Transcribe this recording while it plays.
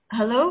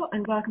Hello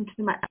and welcome to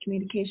the Mac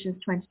Communications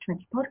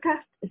 2020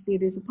 podcast, a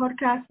series of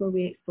podcasts where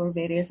we explore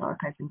various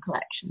archives and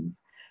collections.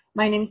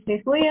 My name is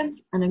Faith Williams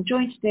and I'm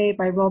joined today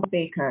by Rob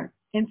Baker,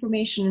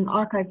 Information and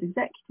Archives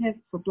Executive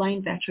for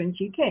Blind Veterans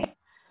UK.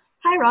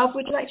 Hi Rob,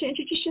 would you like to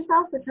introduce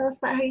yourself and tell us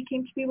about how you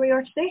came to be where you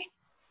are today?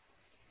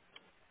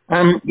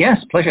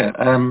 Yes, pleasure.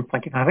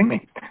 Thank you for having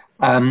me.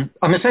 I'm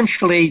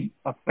essentially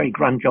a very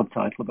grand job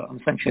title, but I'm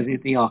essentially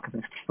the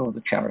archivist for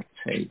the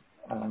charity.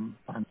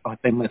 And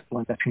I've been with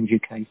Blind Veterans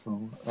UK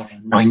for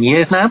 9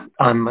 years now.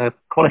 I'm a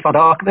qualified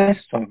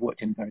archivist, so I've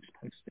worked in various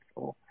posts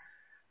before.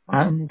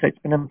 And it's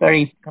been a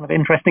very kind of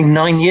interesting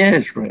 9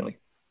 years, really.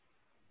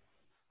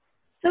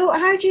 So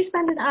how do you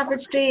spend an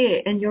average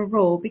day in your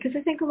role? Because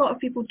I think a lot of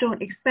people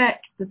don't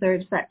expect the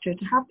third sector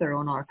to have their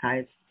own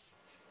archives.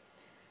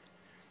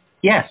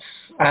 Yes,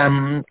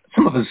 some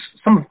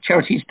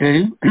charities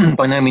do,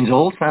 by no means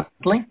all,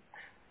 sadly.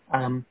 A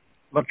lot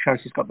of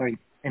charities got very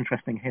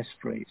interesting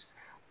histories.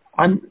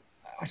 I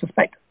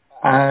suspect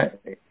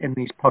in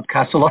these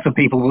podcasts, a lot of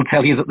people will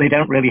tell you that they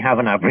don't really have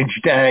an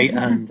average day,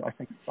 and I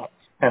think that's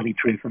fairly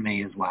true for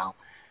me as well.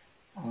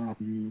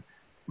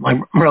 My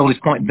role is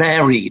quite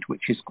varied,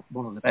 which is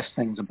one of the best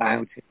things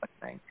about it,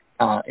 I think.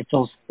 It's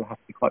also has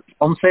to be quite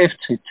responsive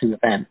to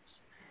events.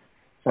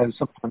 So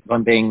sometimes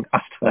I'm being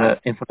asked for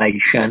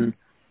information,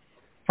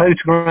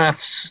 photographs,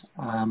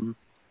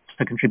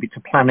 to contribute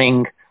to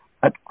planning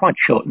at quite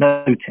short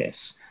notice.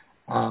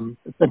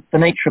 The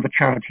nature of a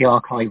charity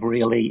archive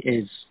really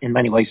is in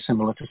many ways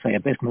similar to, say, a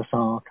business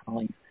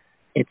archive.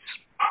 It's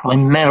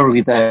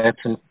primarily there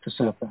to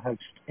serve the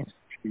host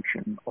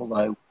institution,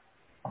 although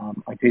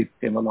I do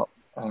do a lot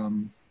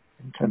in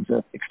terms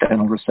of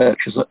external research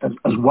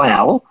as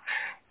well.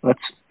 But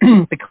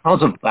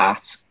because of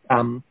that,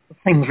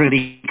 things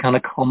really kind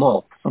of come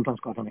up, sometimes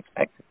quite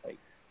unexpectedly.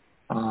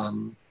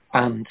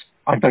 And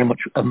I very much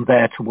am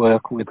there to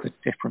work with the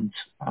different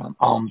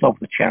arms of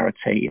the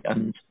charity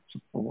and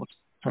support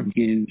and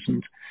use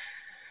and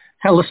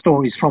tell the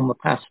stories from the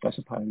past, I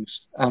suppose,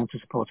 to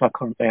support our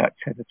current day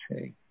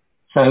activity.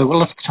 So a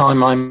lot of the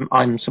time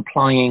I'm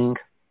supplying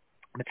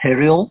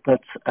material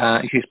that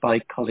is used by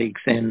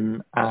colleagues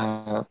in,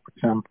 for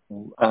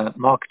example,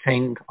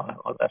 marketing,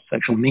 our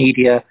social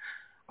media,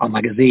 our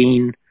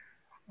magazine,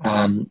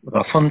 with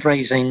our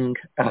fundraising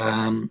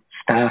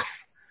staff,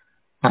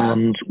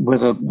 and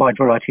with a wide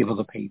variety of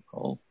other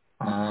people.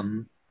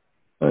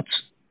 But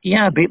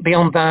yeah,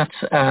 beyond that,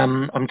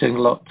 I'm doing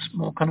a lot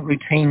more kind of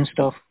routine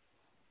stuff.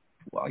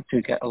 I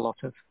do get a lot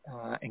of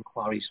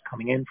inquiries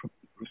coming in from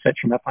people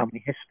researching their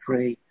family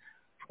history,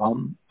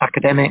 from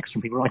academics,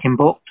 from people writing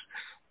books,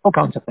 all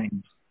kinds of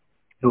things,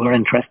 who are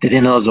interested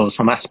in us or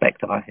some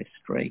aspect of our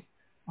history.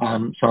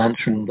 So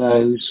answering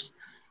those.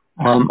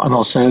 I'm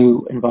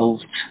also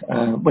involved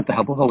with the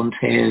help of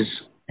volunteers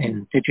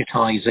in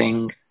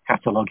digitising,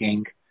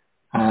 cataloguing,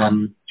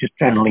 just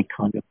generally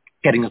kind of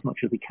getting as much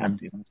as we can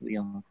do into the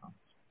archives.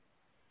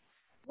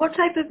 What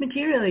type of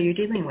material are you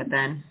dealing with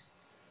then?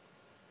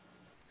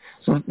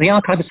 So the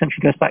archive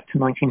essentially goes back to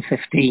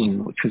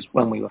 1915, which was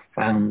when we were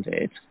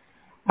founded.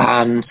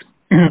 And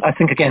I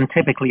think, again,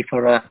 typically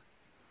for a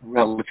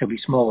relatively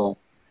small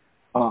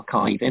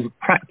archive, in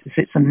practice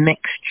it's a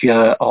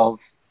mixture of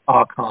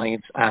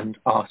archives and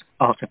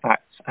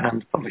artifacts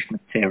and published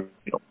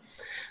material.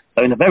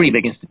 So in a very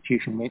big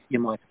institution, you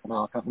might have an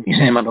archive, a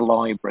museum and a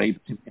library,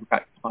 but in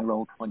practice my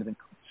role kind of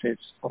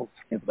encompasses all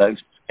three of those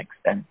to some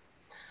extent.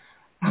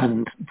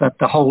 And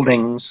the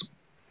holdings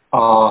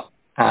are,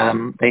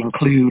 they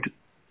include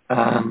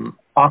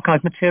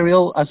archive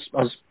material as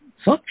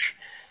such.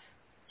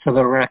 So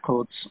there are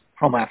records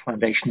from our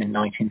foundation in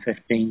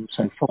 1915,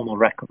 so formal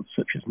records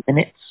such as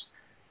minutes.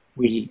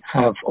 We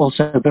have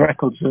also the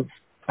records of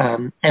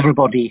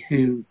everybody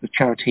who the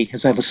charity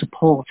has ever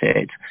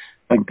supported,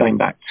 going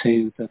back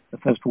to the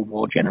First World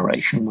War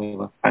generation. We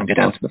were founded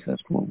out of the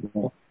First World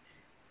War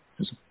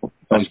to support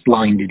those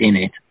blinded in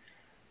it.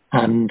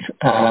 And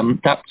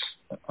that's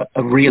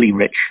a really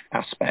rich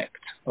aspect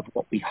of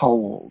what we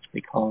hold,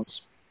 because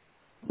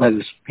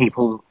those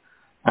people,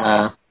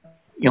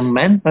 young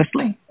men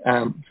mostly,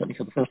 certainly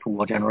for the First World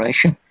War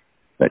generation,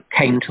 that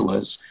came to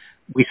us,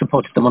 we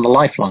supported them on a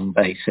lifelong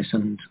basis,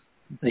 and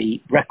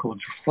the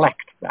records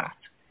reflect that.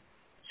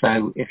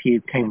 So if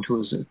you came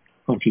to us at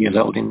 20 years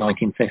old in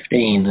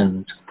 1915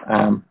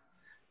 and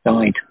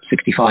died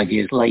 65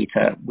 years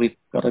later, we've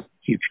got a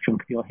huge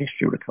chunk of your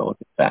history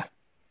recorded there.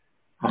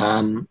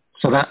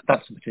 So that's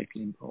a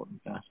particularly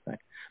important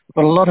aspect. We've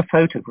got a lot of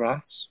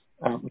photographs,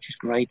 which is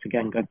great,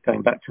 again,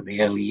 going back to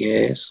the early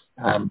years.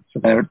 So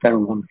they're a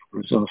wonderful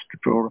resource to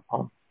draw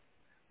upon.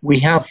 We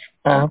have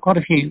quite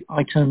a few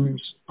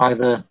items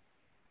either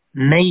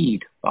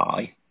made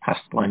by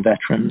past blind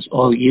veterans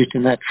or used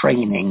in their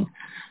training.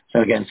 So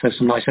again,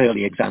 some nice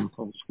early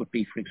examples would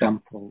be, for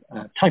example,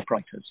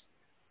 typewriters,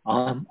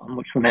 on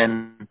which the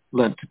men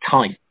learnt to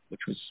type,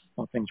 which was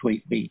one of the things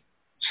we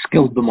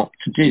skilled them up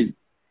to do.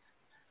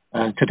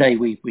 Today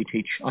we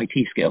teach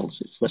IT skills.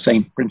 It's the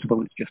same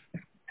principle, it's just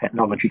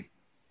technology.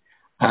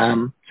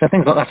 So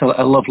things like that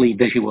are lovely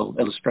visual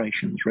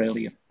illustrations,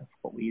 really, of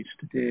what we used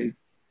to do.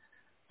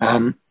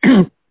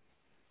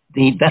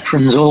 The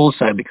veterans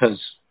also,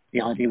 because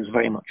the idea was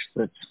very much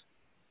that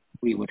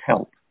we would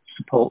help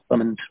support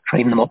them and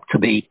train them up to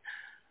be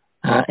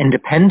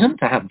independent,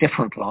 to have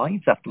different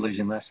lives after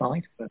losing their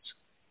sight, but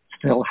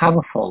still have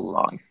a full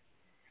life.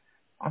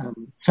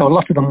 So a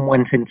lot of them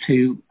went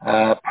into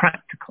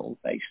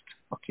practical-based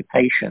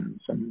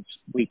occupations, and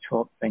we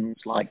taught things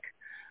like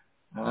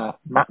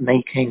mat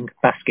making,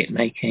 basket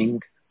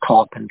making,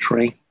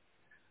 carpentry.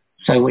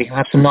 So we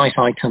have some nice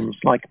items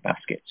like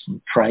baskets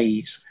and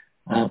trays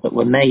that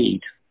were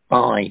made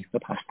by the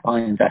past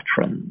blind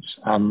veterans,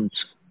 and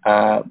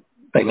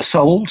they were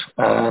sold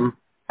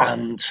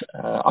and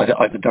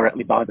either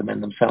directly by the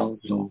men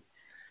themselves or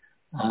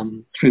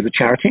through the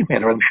charity. We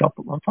had our own shop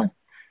at one time.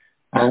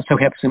 So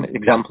we have some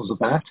examples of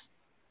that.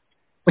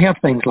 We have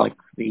things like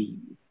the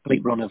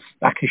complete run of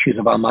back issues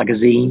of our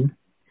magazine.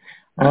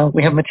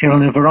 We have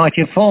material in a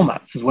variety of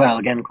formats as well,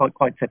 again,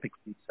 quite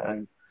typically.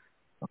 So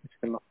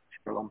obviously a lot of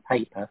material on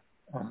paper.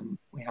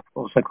 We have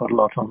also quite a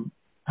lot on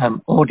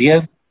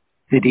audio,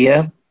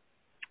 video,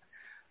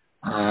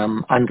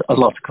 and a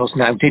lot, of course,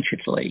 now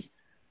digitally.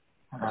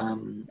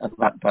 And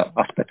that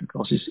aspect, of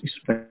course, is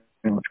very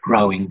much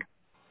growing.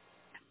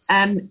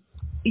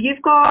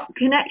 You've got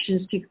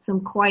connections to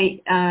some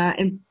quite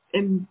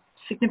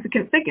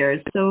significant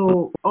figures.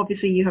 So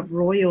obviously you have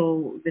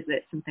royal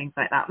visits and things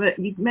like that. But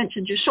you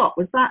mentioned your shop.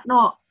 Was that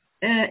not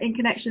in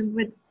connection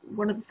with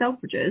one of the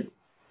Selfridges?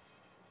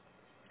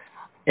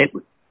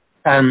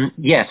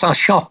 Yes, our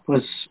shop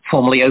was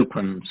formally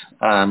opened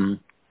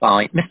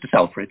by Mr.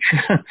 Selfridge,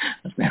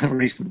 as the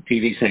recent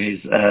TV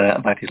series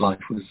about his life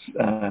was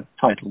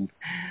titled.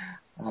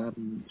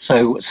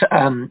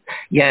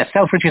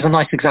 Selfridge is a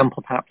nice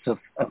example, perhaps, of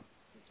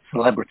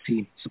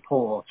celebrity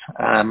support.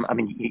 I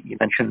mean, you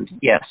mentioned,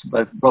 yes,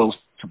 the royal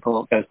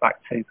support goes back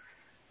to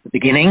the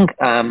beginning.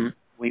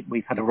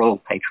 We've had a royal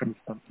patron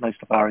for most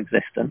of our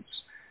existence,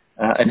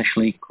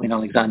 initially Queen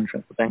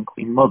Alexandra, but then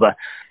Queen Mother.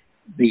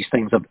 These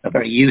things are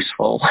very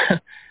useful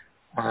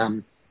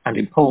and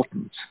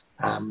important.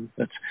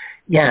 But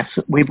yes,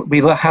 we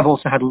have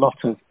also had a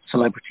lot of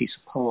celebrity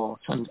support.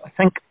 And I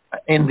think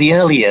in the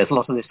early years, a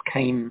lot of this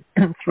came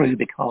through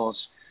because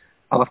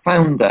our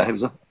founder, who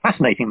was a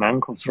fascinating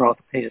man called Sir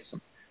Arthur Pearson,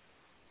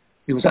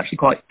 who was actually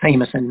quite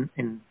famous in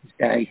his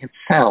day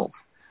himself,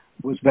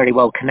 was very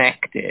well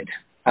connected.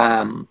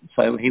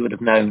 So he would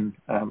have known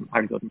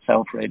Harry Gordon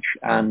Selfridge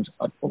and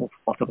an awful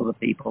lot of other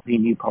people. He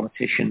knew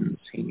politicians,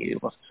 he knew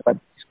lots of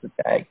celebrities of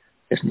the day,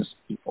 business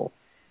people.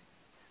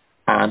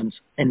 And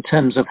in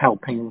terms of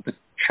helping the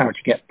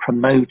charity get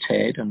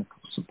promoted and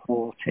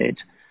supported,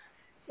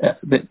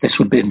 this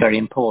would have been very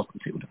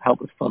important. It would have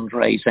helped with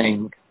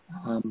fundraising.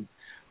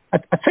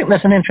 I think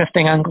there's an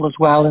interesting angle as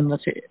well in that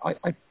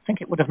I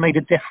think it would have made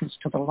a difference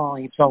to the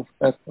lives of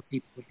the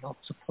people we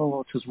helped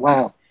support as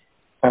well.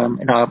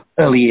 In our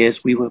early years,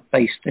 we were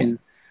based in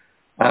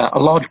a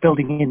large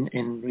building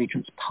in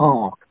Regent's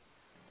Park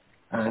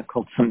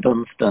called St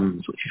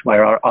Dunstan's, which is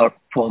where our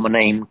former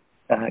name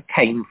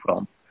came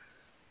from.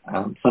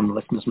 Some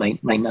listeners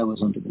may know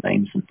us under the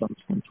name St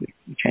Dunstan's.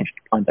 We changed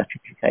to Blind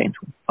Veterans UK in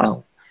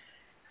 2012.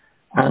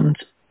 And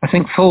I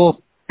think for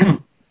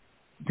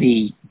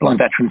the blind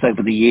veterans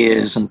over the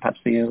years and perhaps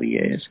the early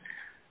years,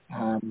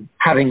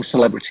 having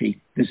celebrity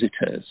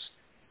visitors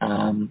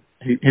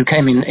who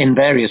came in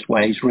various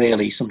ways,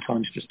 really,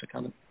 sometimes just to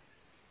kind of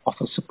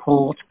offer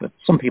support, but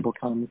some people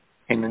came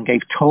and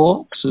gave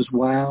talks as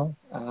well,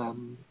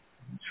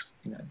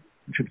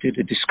 contributed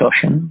to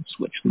discussions,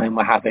 which the men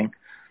were having,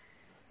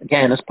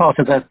 again, as part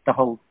of the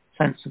whole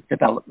sense of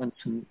development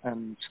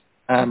and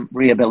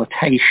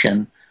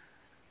rehabilitation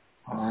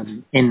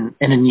in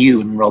a new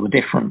and rather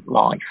different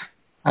life.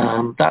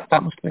 That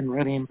must have been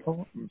really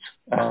important.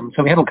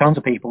 So we had all kinds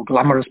of people,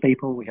 glamorous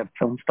people, we had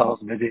film stars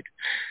visit,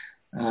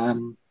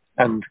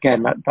 and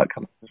again, that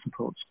kind of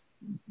support's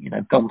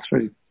gone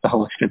through the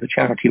whole history of the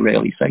charity,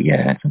 really. So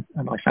yeah, it's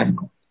a nice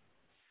angle.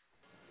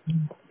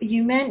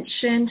 You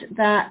mentioned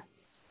that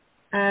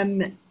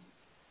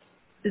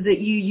that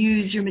you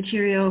use your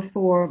material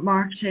for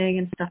marketing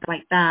and stuff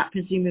like that,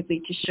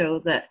 presumably to show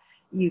that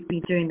you've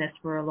been doing this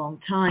for a long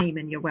time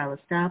and you're well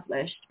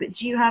established. But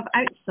do you have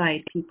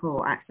outside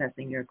people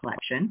accessing your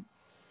collection?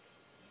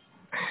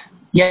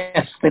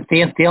 Yes,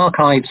 the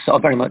archives are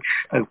very much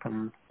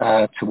open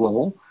to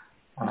all,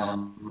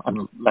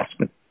 unless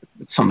with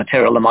some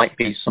material there might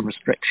be some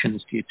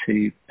restrictions due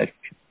to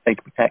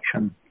data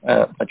protection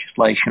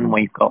legislation,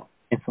 where you've got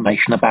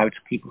information about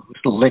people who are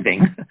still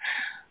living.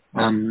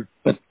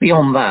 But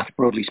beyond that,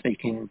 broadly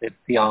speaking,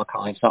 the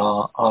archives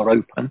are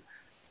open.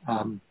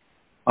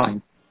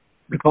 I'm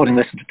recording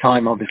this at a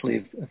time, obviously,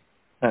 of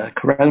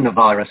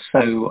coronavirus,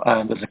 so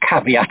there's a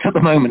caveat at the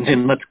moment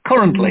in that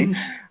currently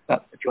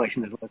that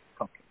situation is a little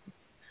complicated.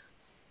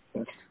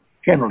 But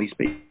generally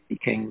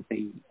speaking,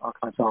 the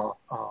archives are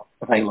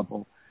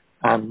available.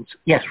 And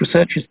yes,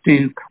 researchers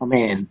do come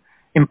in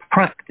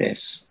practice,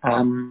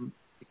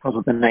 because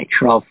of the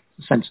nature of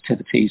the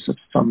sensitivities of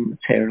some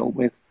material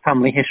with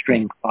family history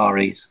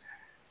inquiries,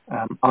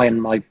 I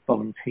and my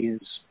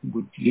volunteers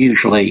would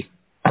usually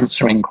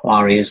answer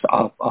inquiries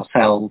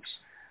ourselves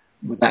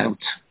without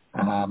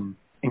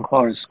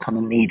inquirers kind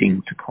of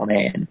needing to come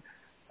in.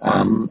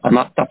 And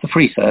that's a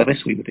free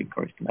service. We would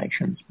encourage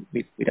donations.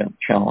 We don't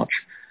charge.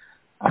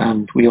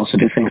 And we also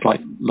do things like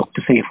look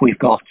to see if we've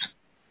got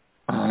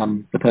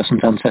the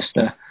person's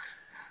ancestor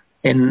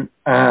in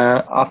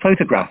our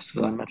photographs.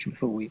 As I mentioned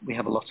before, we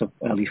have a lot of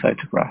early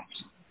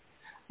photographs.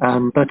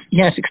 But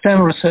yes,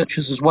 external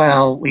researchers as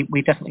well.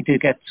 We definitely do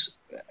get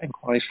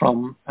inquiries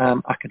from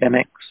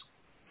academics,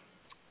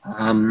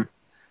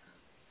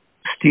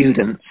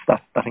 students,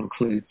 that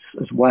includes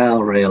as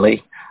well,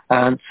 really.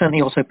 And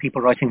certainly also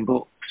people writing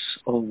books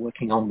or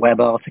working on web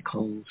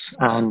articles,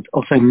 and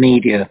also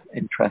media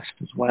interest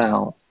as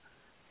well.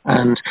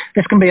 And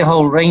this can be a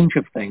whole range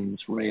of things,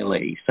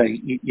 really. So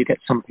you get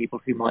some people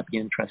who might be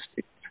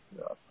interested.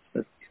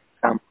 The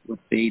example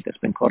would be there's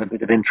been quite a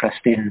bit of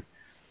interest in,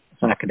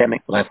 at an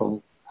academic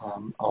level,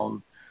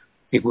 on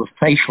people's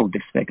facial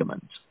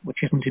disfigurement,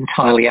 which isn't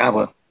entirely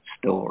our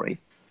story.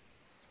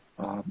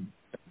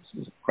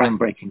 There's a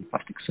groundbreaking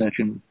plastic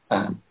surgeon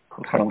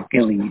called Harold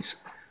Gillies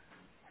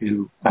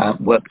who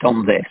worked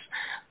on this.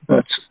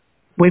 But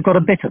we've got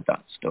a bit of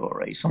that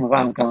story. Some of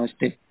our guys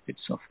did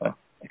suffer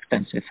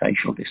extensive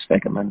facial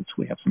disfigurement.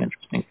 We have some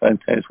interesting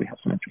photos. We have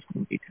some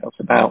interesting details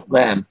about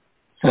them.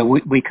 So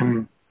we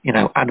can,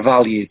 add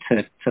value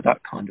to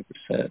that kind of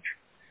research.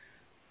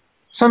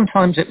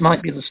 Sometimes it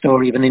might be the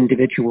story of an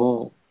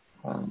individual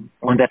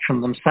blind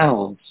veteran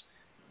themselves.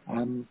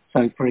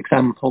 So, for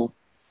example,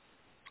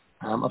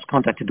 I was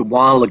contacted a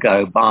while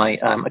ago by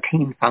a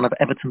keen fan of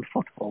Everton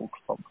Football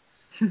Club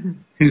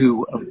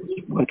who was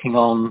working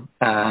on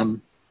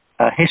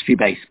a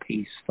history-based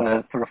piece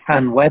for a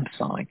fan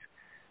website.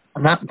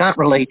 And that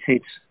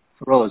related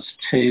for us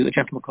to a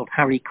gentleman called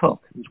Harry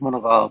Cook, who was one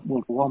of our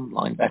World War I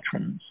blind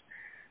veterans,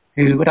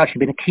 who had actually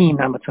been a keen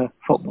amateur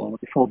footballer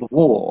before the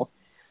war.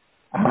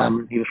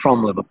 He was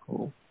from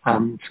Liverpool,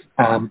 and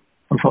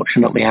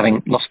unfortunately,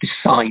 having lost his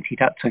sight, he'd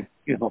had to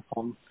give up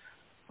on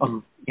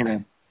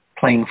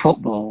playing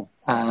football.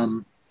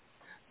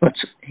 But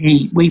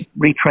we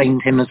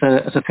retrained him as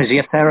a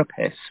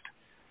physiotherapist,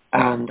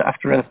 and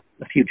after a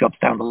few jobs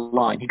down the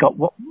line, he got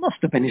what must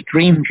have been his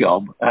dream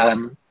job,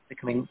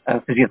 becoming a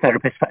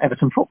physiotherapist for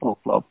Everton Football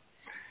Club.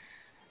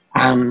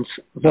 And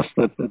thus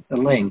the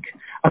link.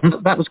 And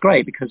that was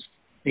great because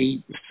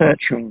the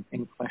researcher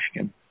in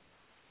question,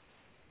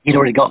 he'd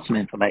already got some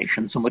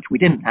information, some which we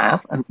didn't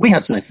have, and we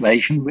had some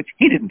information which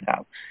he didn't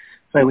have.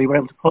 So we were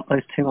able to put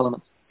those two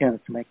elements together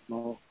to make a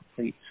more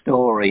complete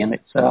story, and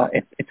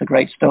it's a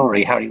great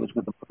story. Harry was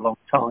with them for a long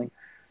time.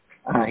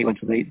 He went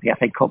to the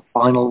FA Cup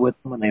final with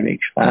them when they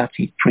reached that.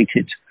 He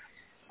treated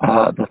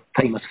the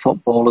famous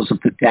footballers of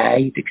the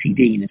day. Dixie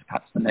Dean is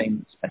perhaps the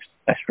name that's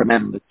best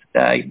remembered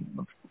today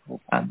amongst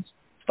football fans,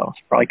 star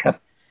striker.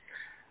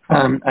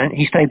 And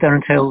he stayed there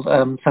until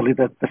sadly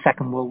the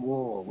Second World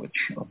War, which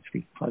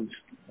obviously closed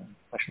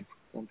professional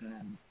football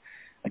down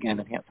again,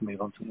 and he had to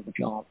move on to another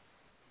job.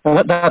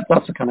 So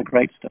that's a kind of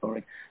great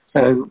story.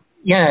 So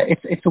yeah,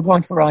 it's a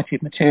wide variety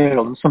of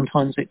material, and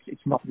sometimes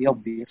it's not the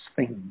obvious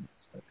thing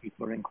that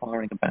people are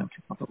inquiring about.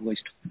 It's not always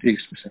to do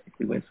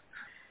specifically with,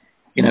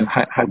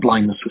 how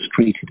blindness was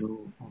treated or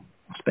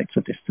aspects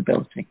of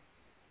disability.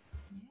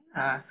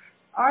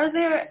 Are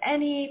there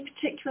any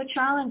particular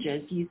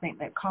challenges you think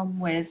that come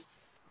with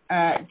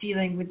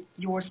dealing with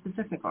your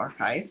specific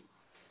archive?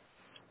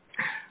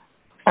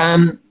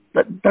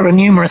 There are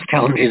numerous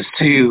challenges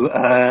to,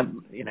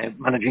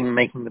 managing and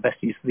making the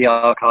best use of the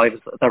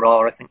archives that there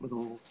are, I think, with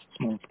all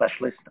small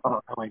specialist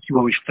archives. You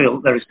always feel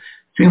there is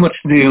too much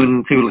to do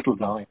and too little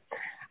time.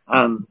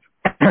 I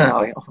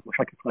often wish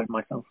I could clone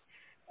myself.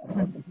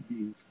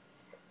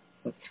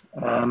 But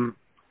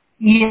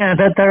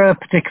there are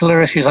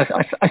particular issues.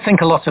 I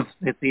think a lot of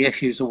the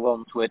issues are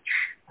ones which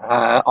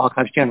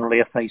archives generally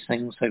are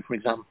facing. So, for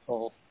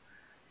example,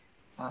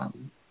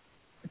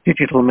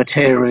 digital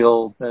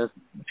material, the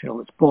material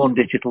that's born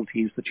digital, to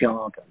use the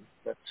jargon,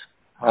 that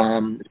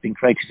has been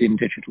created in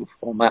digital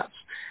formats,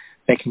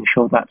 making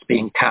sure that's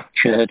being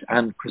captured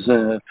and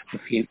preserved for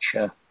the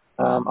future,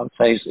 I would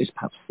say is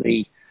perhaps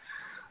the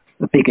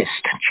biggest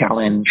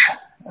challenge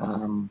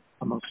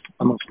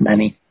amongst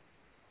many.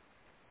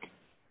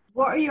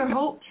 What are your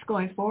hopes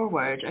going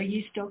forward? Are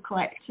you still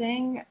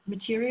collecting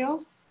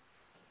material?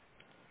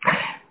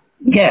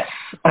 Yes,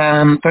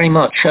 very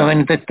much. I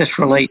mean, this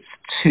relates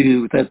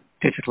to the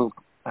digital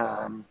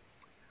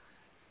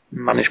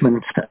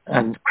management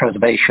and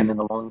preservation in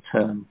the long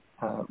term.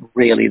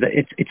 Really, that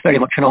it's very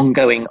much an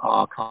ongoing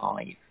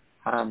archive,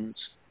 and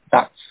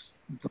that's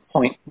the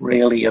point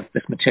really of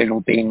this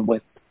material being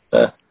with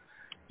the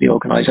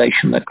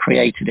organisation that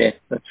created it.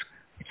 That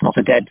it's not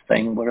a dead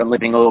thing. We're a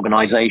living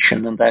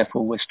organisation, and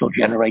therefore we're still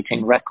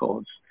generating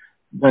records,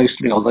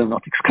 mostly, although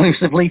not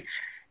exclusively,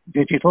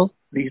 digital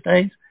these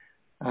days.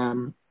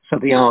 So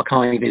the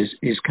archive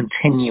is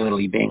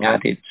continually being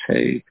added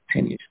to,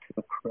 continues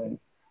to accrue.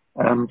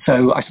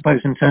 So I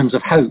suppose in terms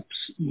of hopes,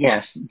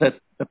 yes, the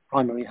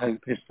primary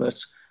hope is that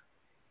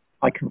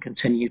I can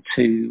continue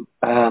to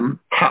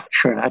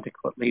capture and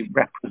adequately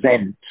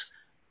represent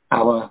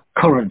our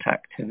current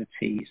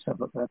activities so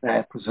that they're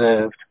there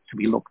preserved to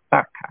be looked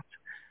back at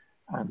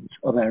and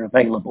are there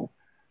available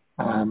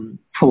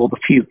for the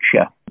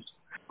future.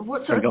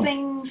 What sort of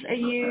things are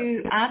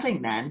you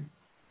adding then?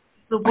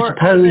 The work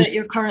that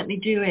you're currently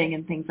doing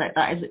and things like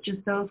that, is it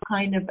just those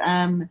kind of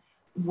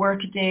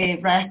workaday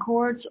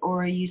records,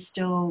 or are you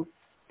still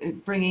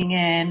bringing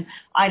in,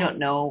 I don't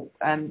know,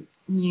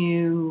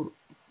 new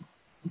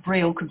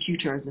Braille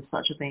computers, if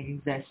such a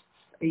thing exists?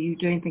 Are you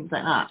doing things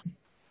like that?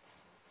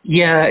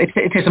 Yeah,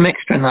 it is a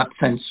mixture in that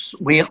sense.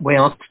 We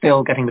are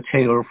still getting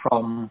material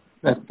from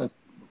the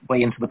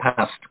way into the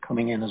past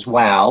coming in as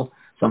well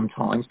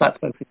sometimes. That's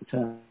both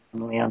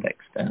internally and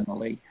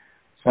externally.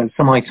 So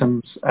some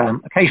items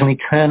occasionally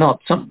turn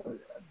up,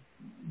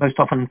 most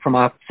often from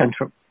our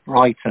centre at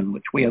Brighton,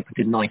 which we opened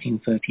in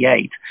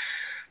 1938.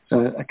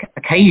 So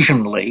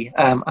occasionally,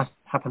 as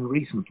happened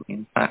recently,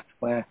 in fact,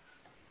 where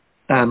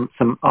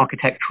some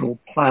architectural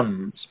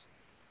plans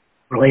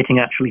relating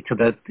actually to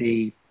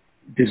the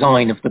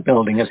design of the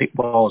building as it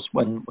was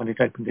when it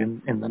opened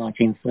in the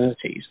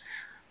 1930s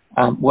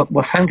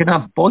were found in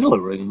our boiler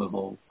room, of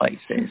all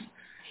places,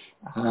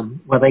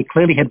 where they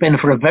clearly had been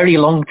for a very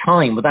long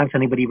time without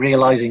anybody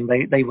realising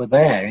they were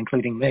there,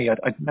 including me.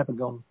 I'd never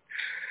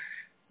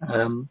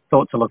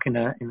thought to look in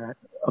a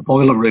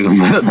boiler room.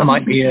 There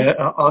might be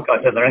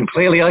archives in there, and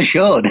clearly I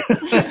should.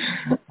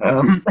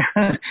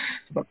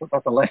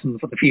 That's a lesson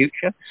for the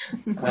future.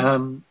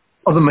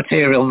 Other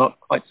material, not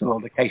quite so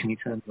old, occasionally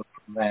turns up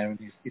from there and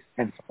is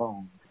sent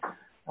along.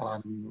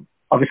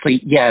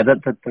 Obviously, yeah,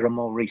 that there are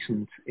more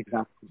recent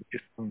examples of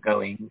just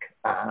ongoing,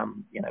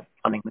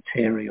 planning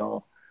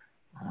material.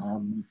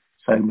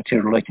 So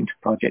material relating to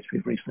projects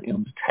we've recently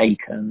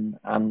undertaken,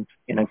 and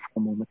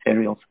formal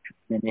materials such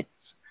as minutes.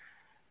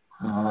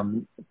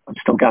 I'm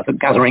still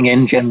gathering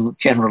in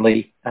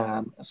generally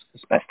as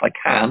best I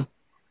can.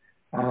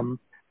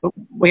 But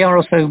we are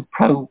also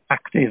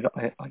proactive,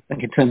 I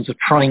think, in terms of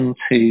trying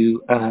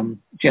to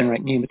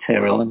generate new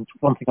material. And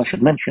one thing I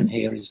should mention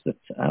here is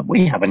that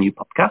we have a new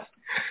podcast,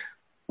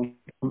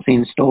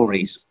 Unseen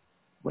Stories,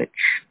 which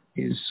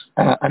is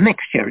a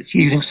mixture. It's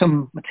using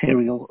some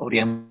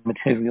audio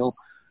material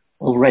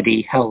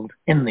already held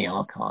in the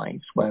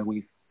archives, where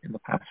we've in the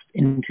past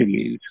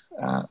interviewed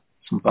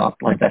some of our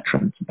blind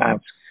veterans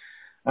about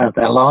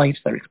their lives,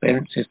 their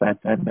experiences,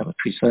 their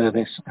military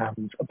service,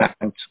 and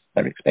about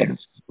their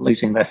experiences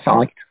losing their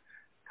sight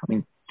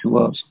coming to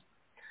us.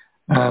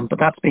 But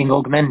that's being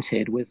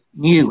augmented with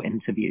new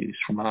interviews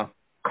from our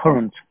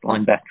current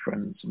blind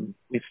veterans. And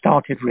we've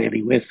started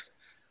really with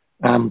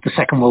the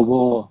Second World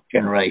War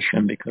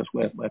generation, because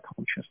we're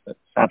conscious that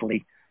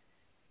sadly,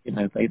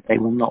 they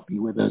will not be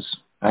with us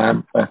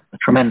for a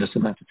tremendous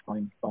amount of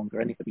time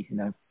longer. Anybody who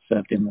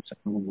served in the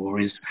Second World War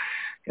is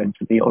going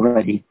to be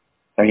already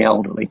very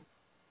elderly.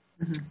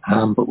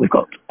 Mm-hmm. But we've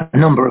got a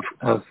number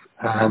of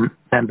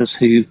members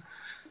who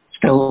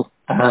still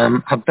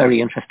have very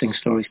interesting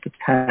stories to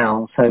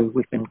tell. So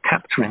we've been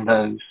capturing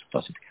those,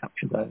 started to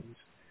capture those,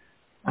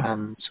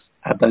 and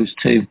add those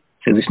to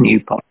this new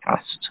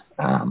podcast.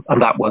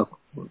 And that will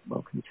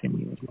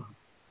continue as well.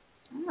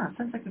 Oh, that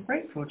sounds like a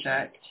great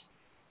project.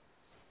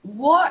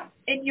 What,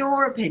 in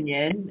your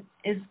opinion,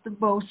 is the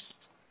most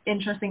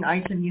interesting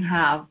item you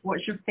have?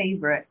 What's your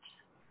favourite?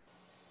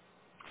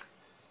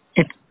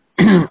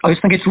 I always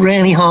think it's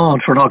really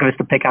hard for an archivist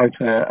to pick out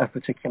a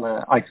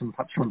particular item,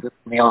 perhaps from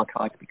the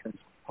archive, because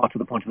part of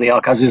the point of the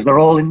archives is they're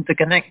all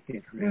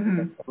interconnected. Really. Mm-hmm.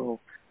 They're all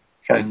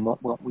showing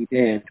what we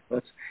did.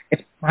 But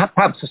it's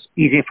perhaps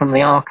easier from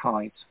the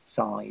archives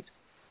side.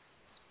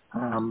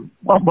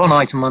 One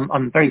item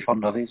I'm very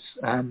fond of is,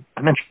 I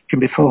mentioned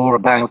before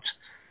about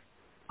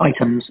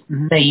items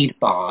made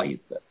by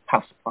the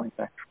past blind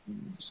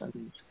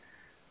veterans,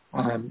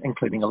 and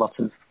including a lot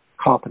of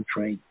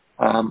carpentry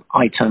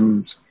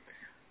items,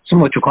 some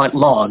of which are quite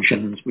large,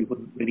 and we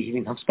wouldn't really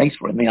even have space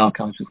for in the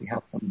archives if we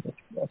had them.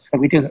 But, so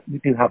we do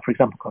have, for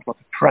example, quite a lot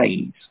of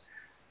trays.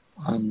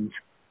 And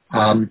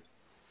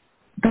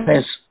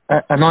there's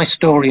a nice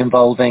story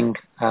involving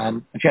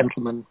a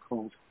gentleman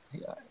called,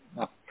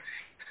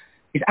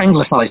 his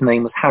anglicised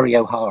name was Harry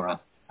O'Hara,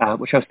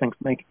 which I was thinking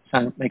makes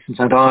him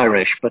sound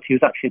Irish, but he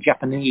was actually a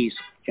Japanese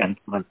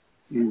gentleman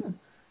who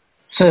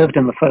served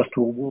in the First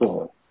World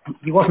War.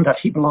 He wasn't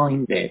actually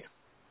blinded,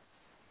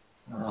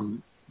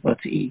 but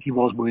he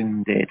was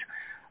wounded.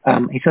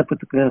 He served with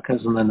the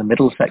Gurkhas and then the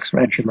Middlesex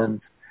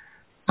Regiment,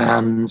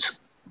 and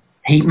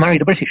he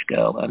married a British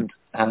girl,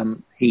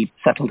 and he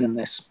settled in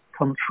this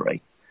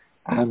country.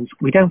 And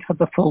we don't have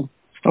the full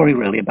story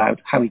really about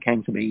how he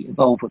came to be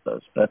involved with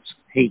us, but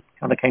he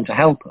kind of came to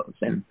help us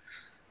in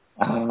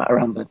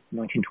around the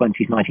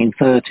 1920s,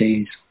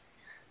 1930s.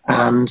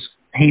 And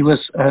he was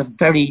a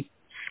very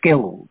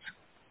skilled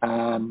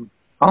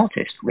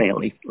artist,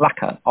 really,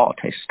 lacquer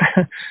artist.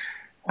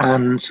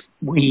 And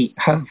we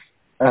have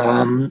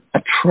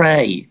a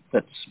tray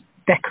that's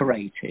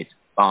decorated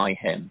by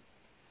him,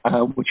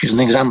 which is an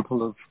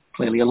example of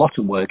clearly a lot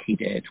of work he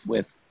did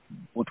with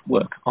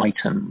woodwork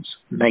items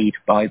made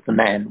by the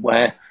men,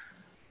 where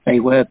they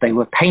were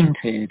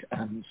painted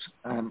and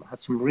had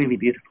some really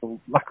beautiful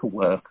lacquer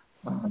work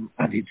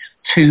added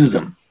to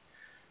them.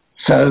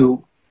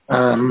 So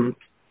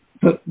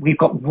but we've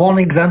got one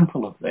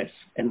example of this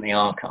in the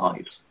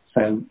archives.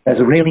 So there's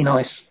a really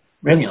nice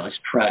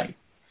tray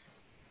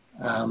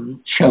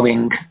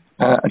showing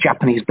a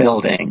Japanese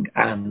building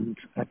and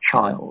a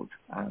child,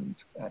 and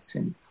it's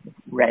in sort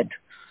of red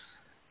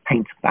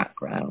paint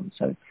background,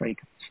 so it's very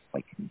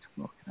striking to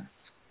look at.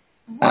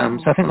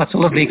 So I think that's a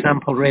lovely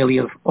example, really,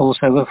 of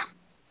the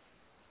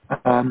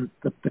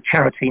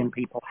charity and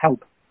people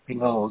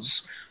helping us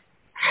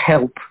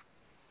help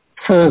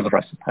further,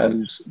 I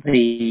suppose,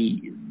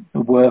 the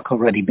work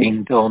already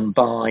being done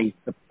by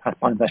the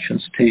Pathfinder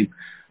veterans to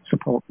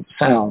support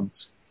themselves.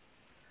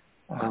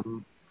 I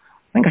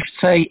think I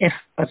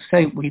should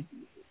say,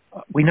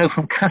 we know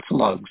from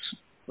catalogues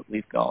that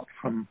we've got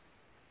from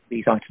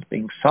these items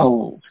being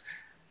sold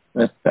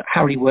that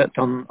Harry worked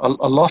on a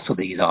lot of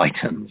these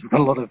items, with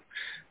a lot of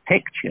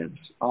pictures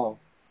of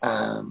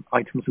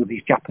items with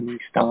these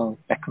Japanese-style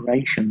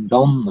decorations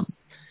on them.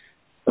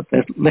 But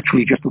there's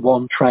literally just the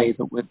one tray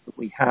that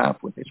we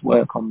have with his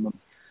work on them.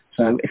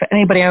 So if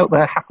anybody out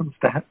there happens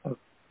to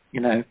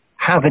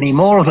have any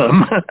more of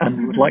them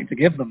and would like to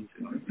give them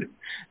to us,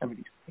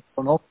 somebody's picked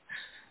one up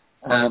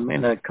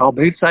in a car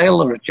boot sale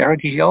or a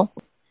charity shop,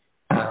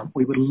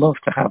 we would love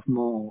to have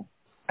more.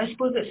 I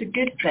suppose it's a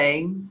good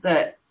thing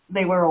that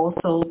they were all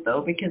sold,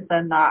 though, because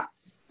then that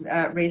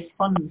raised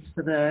funds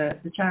for the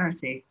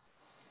charity.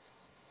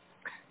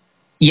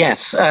 Yes,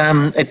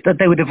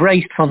 they would have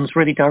raised funds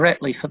really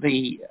directly for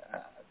the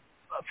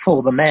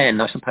men,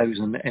 I suppose,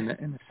 in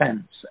a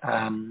sense.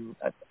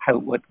 How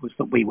it was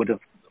that we would have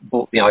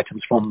bought the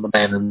items from the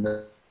men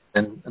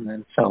and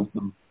then sold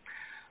them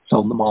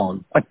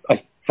on. I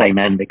say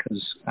men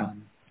because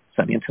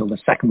certainly until the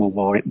Second World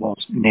War, it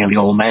was nearly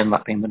all men,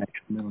 that being the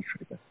nature of the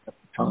military at the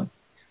time.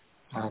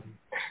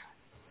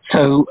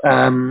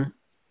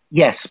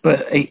 Yes,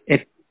 but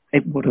it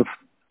would have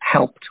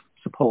helped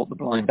support the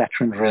blind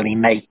veterans really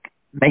make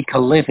a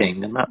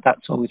living, and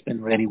that's always been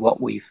really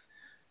what we've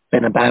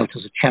been about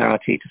as a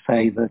charity, to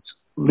say that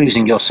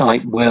losing your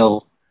sight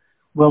will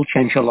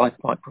change your life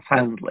quite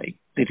profoundly.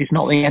 It is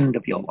not the end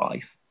of your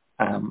life.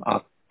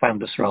 Our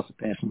founder, Sir Arthur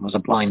Pearson, was a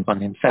blind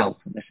man himself,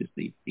 and this is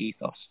the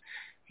ethos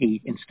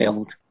he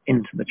instilled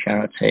into the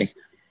charity,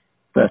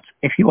 that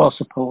if you are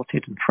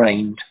supported and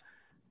trained,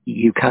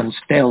 you can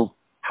still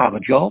have a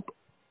job,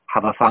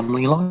 have a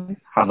family life,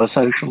 have a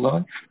social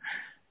life,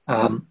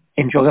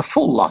 enjoy a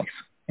full life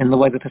in the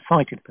way that a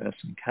sighted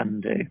person can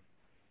do.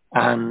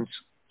 And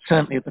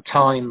certainly at the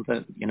time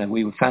that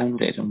we were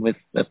founded, and with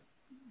the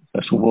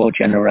First World War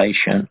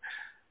generation,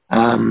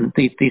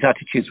 these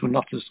attitudes were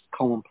not as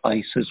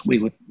commonplace as we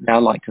would now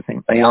like to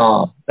think they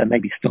are. They're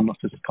maybe still not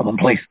as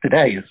commonplace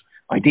today as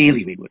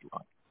ideally we would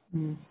like.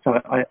 Mm.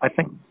 So I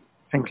think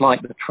things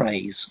like the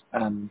trays,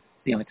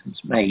 the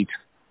items made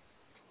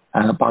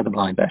by the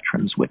blind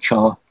veterans, which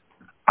are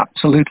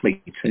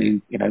absolutely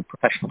to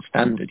professional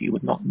standard. You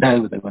would not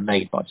know they were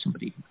made by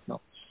somebody who could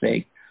not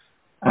see.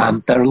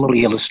 They're a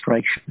lovely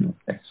illustration of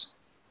this.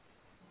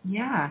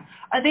 Yeah.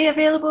 Are they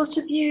available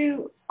to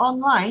view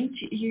online?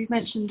 You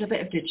mentioned a bit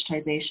of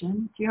digitization.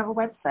 Do you have a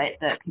website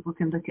that people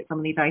can look at some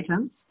of these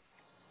items?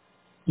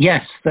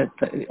 Yes,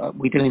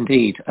 we do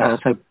indeed.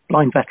 So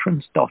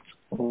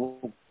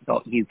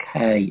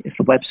blindveterans.org.uk is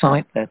the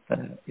website. There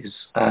is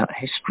a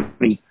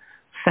history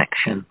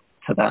section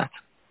to that,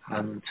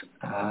 and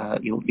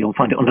you'll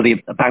find it under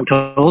the About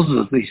Us,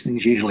 as these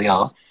things usually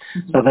are.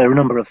 Mm-hmm. So there are a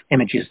number of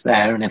images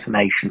there and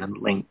information and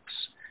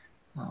links.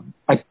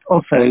 I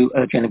also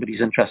urge anybody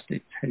who's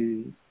interested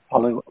to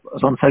follow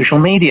us on social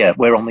media.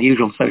 We're on the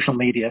usual social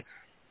media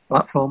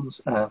platforms,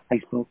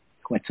 Facebook,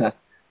 Twitter.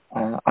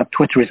 Our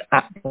Twitter is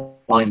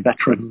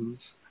 @blindveterans.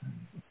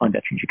 Blind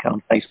Veterans UK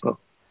on Facebook.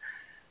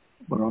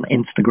 We're on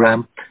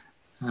Instagram.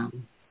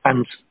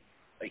 And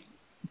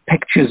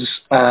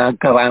pictures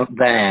go out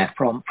there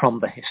from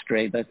the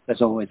history.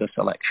 There's always a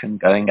selection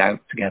going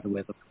out together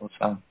with, of course,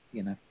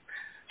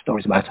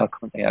 stories about our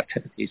current day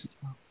activities as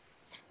well.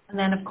 And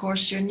then, of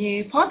course, your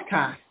new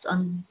podcast,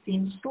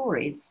 Unseen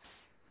Stories.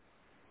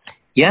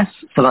 Yes,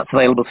 so that's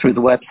available through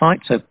the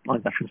website, so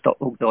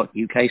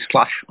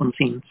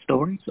blindveterans.org.uk/unseen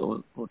stories,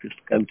 or just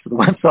go to the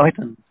website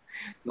and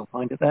you'll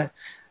find it there.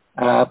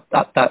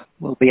 That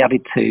will be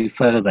added to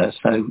further,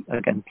 so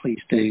again,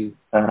 please do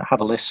have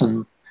a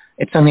listen.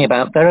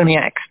 They're only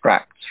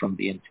extracts from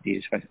the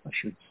interviews, I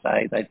should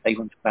say. They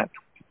run to about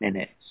 20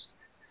 minutes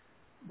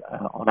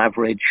on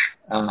average.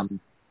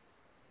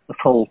 The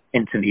full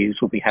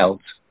interviews will be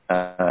held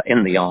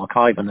in the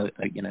archive and are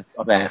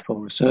there for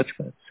research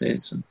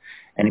purposes and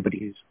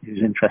anybody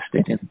who's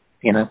interested in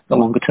the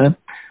longer term.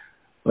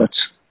 But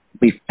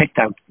we've picked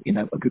out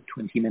a good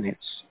 20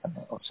 minutes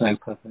or so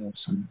per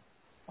person,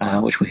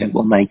 which we hope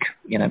will make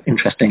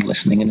interesting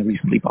listening in a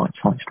reasonably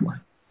bite-sized way.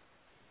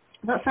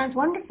 That sounds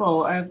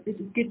wonderful. It's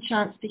a good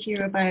chance to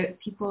hear about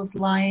people's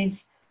lives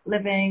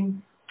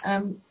living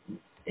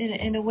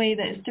in a way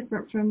that is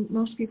different from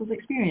most people's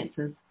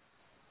experiences.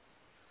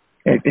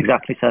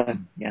 Exactly so,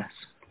 yes.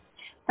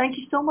 Thank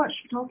you so much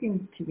for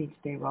talking to me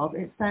today, Rob.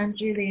 It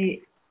sounds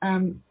really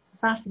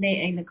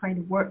fascinating, the kind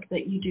of work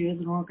that you do as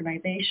an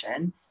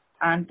organisation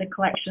and the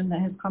collection that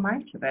has come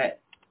out of it.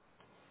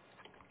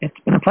 It's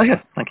been a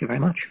pleasure. Thank you very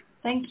much.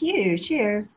 Thank you. Cheers.